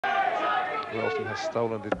Wilson has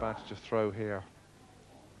stolen the advantage of throw here.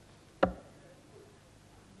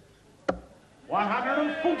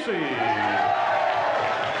 140.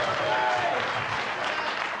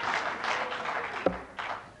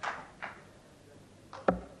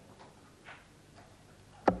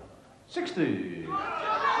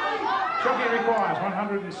 Jockey requires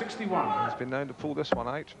 161. He's been known to pull this one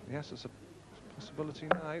out. Yes, it's a possibility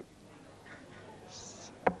now.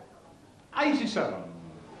 87.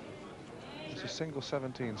 It's a single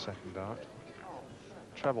 17-second dart.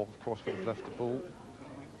 Treble, of course, would have left the ball.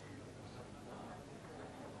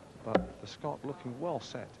 But the Scot looking well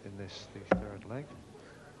set in this, the third leg.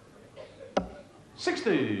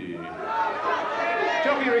 60.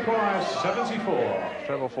 Jockey requires 74.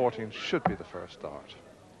 Treble 14 should be the first dart.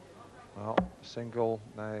 Well, single,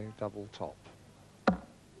 now double top.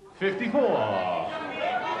 54.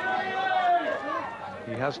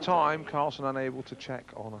 He has time. Carlson unable to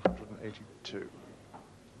check on 182.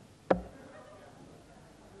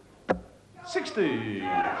 60.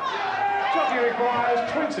 Jockey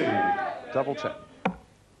requires 20. Double 10.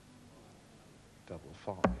 Double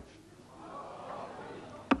 5.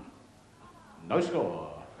 No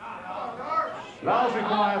score. Lars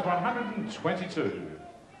requires 122.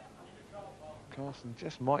 Carlson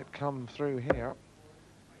just might come through here.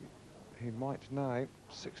 He might now.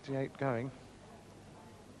 68 going.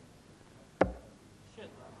 And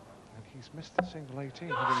he's missed the single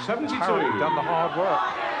 18. 72. Done the hard work.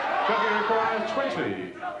 Jockey requires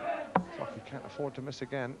 20. Jockey can't afford to miss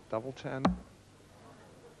again. Double 10.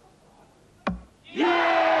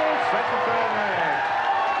 Yes! That's the third leg.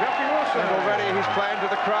 Jockey Wilson. And already he's playing to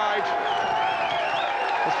the crowd.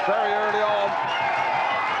 It's very early on.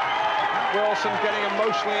 Wilson getting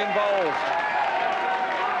emotionally involved.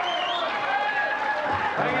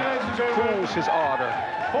 Thank you, ladies and gentlemen. Cools his ardour.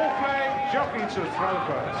 Fourth leg, Jockey to throw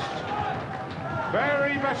first.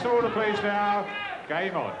 Very best order, please, now.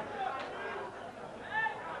 Game on.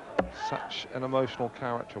 Such an emotional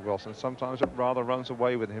character, Wilson. Sometimes it rather runs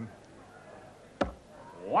away with him.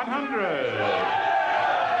 100.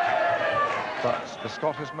 But the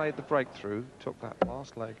Scot has made the breakthrough, took that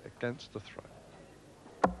last leg against the throw.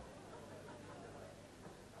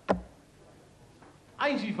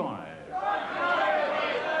 85.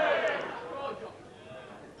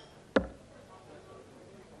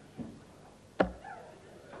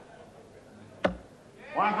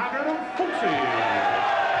 140.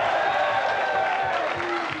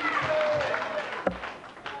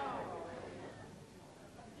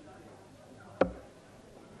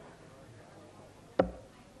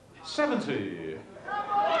 70.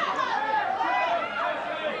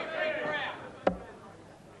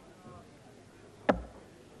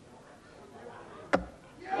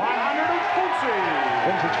 140.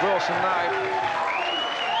 Vintage Wilson now.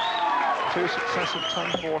 2 successive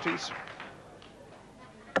 1040s.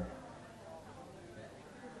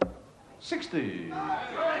 60.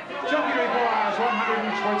 Jockey requires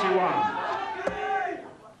 121.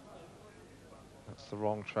 That's the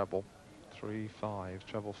wrong treble. 3-5,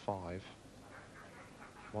 treble 5.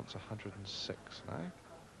 Wants 106 now.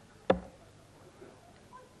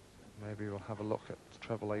 Maybe we'll have a look at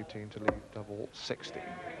treble 18 to leave double 60.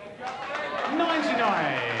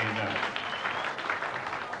 99.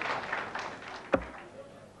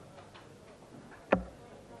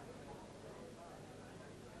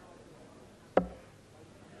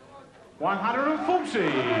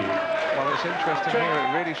 Well, it's interesting here.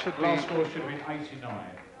 It really should be. Last score should be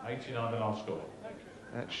 89. 89 the last score.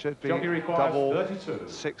 It should be Jockey requires double 32.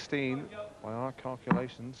 16 by our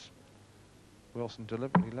calculations. Wilson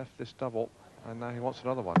deliberately left this double, and now he wants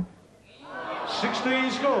another one.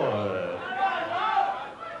 16 score.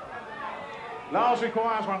 Lars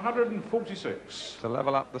requires 146. To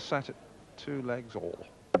level up the set at 2 legs all.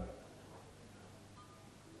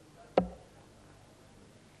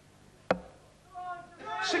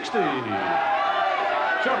 60.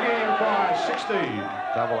 Jockey requires 16.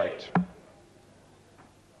 Double 8.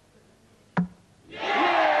 Yes,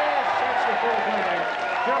 that's the fourth leg.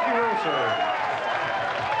 Jockey Wilson.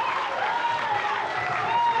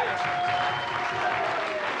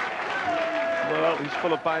 Well, he's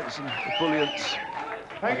full of bounce and ebullience.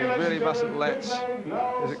 And he really mustn't let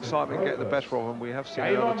his excitement get the better of him. We have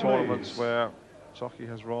seen other tournaments where Jockey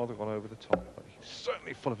has rather gone over the top, but he's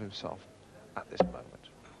certainly full of himself at this moment.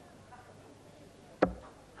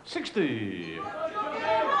 60.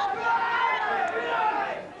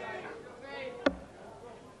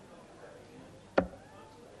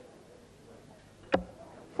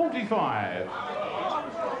 45.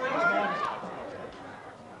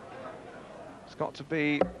 It's got to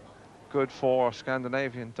be good for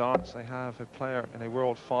Scandinavian darts. They have a player in a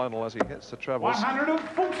world final as he hits the trebles.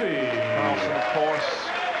 140. Carlsen, of course,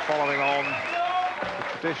 following on the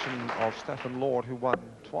tradition of Stefan Lord, who won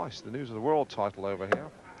twice the News of the World title over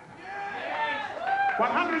here.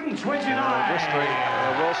 129.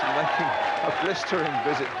 Wilson making a blistering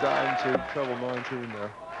visit down to treble 19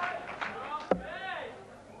 there.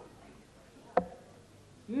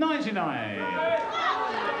 99.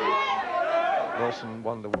 Wilson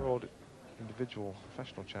won the World Individual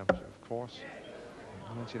Professional Championship, of course,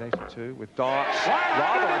 in 1982 with darts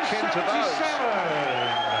rather akin to those.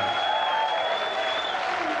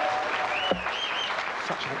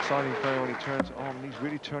 Such an exciting player when he turns it on, and he's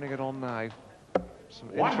really turning it on now. Some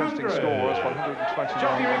interesting scores, 129,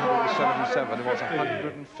 177, it was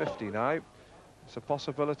 150 now. It's a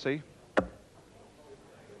possibility.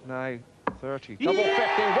 Now 30, double 50,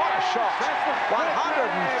 what a shot!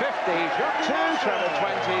 150, two treble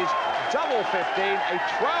 20s, double 15, a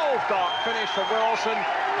 12-dart finish for Wilson,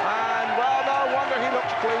 and well, no wonder he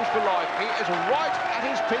looks pleased for life. He is right at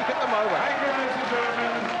his peak at the moment. Thank you, ladies and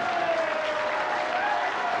gentlemen.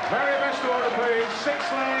 Very best order, please. Six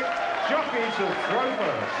leg, Jocky to throw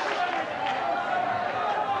first.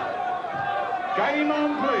 Game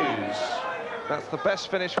on, please. That's the best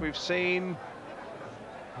finish we've seen.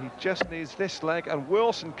 He just needs this leg, and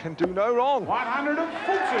Wilson can do no wrong. 140.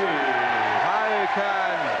 How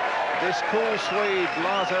can this cool Swede,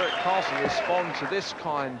 Lars-Erik Karlsson, respond to this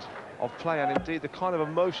kind of play, and indeed the kind of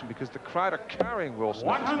emotion, because the crowd are carrying Wilson.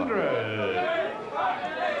 100.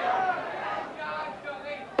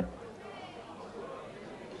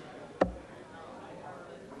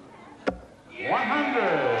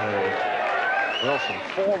 100. Wilson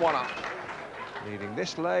 4-1 up, leading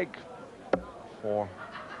this leg for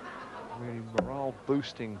really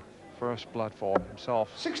morale-boosting first blood for himself.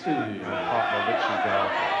 60. And partner Richie Bell.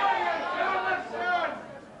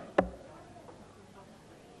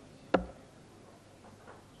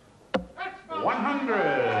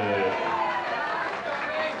 100.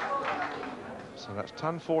 So that's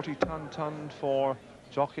ton 40, ton for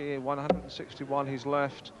Jocky. 161 he's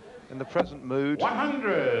left in the present mood.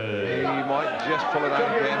 100. He might just pull it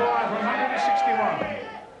out again. 161.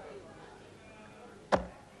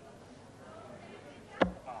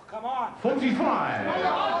 Oh, come on. 45.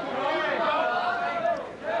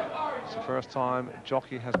 It's the first time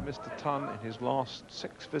Jocky has missed a ton in his last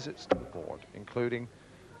 6 visits to the board, including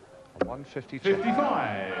a 152.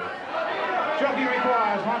 55. Jocky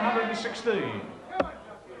requires 116.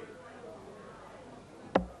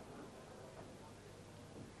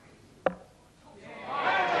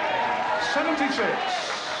 76.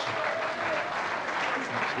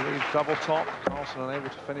 Let's leave double top. Karlsson unable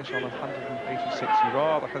to finish on 186. He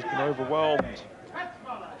rather has been overwhelmed.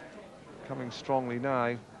 Coming strongly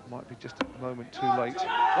now. Might be just a moment too late.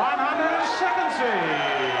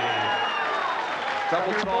 170.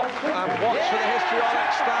 Double top, and watch for the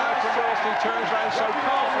histrionics now from Wilson. He turns around so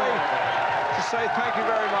calmly to say thank you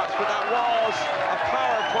very much, but that was a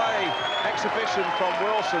power play exhibition from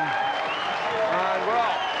Wilson. And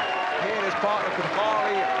well, he and his partner could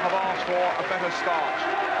hardly have asked for a better start.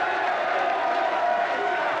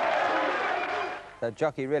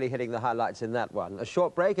 Jocky really hitting the highlights in that one. A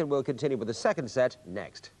short break and we'll continue with the second set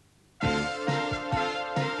next.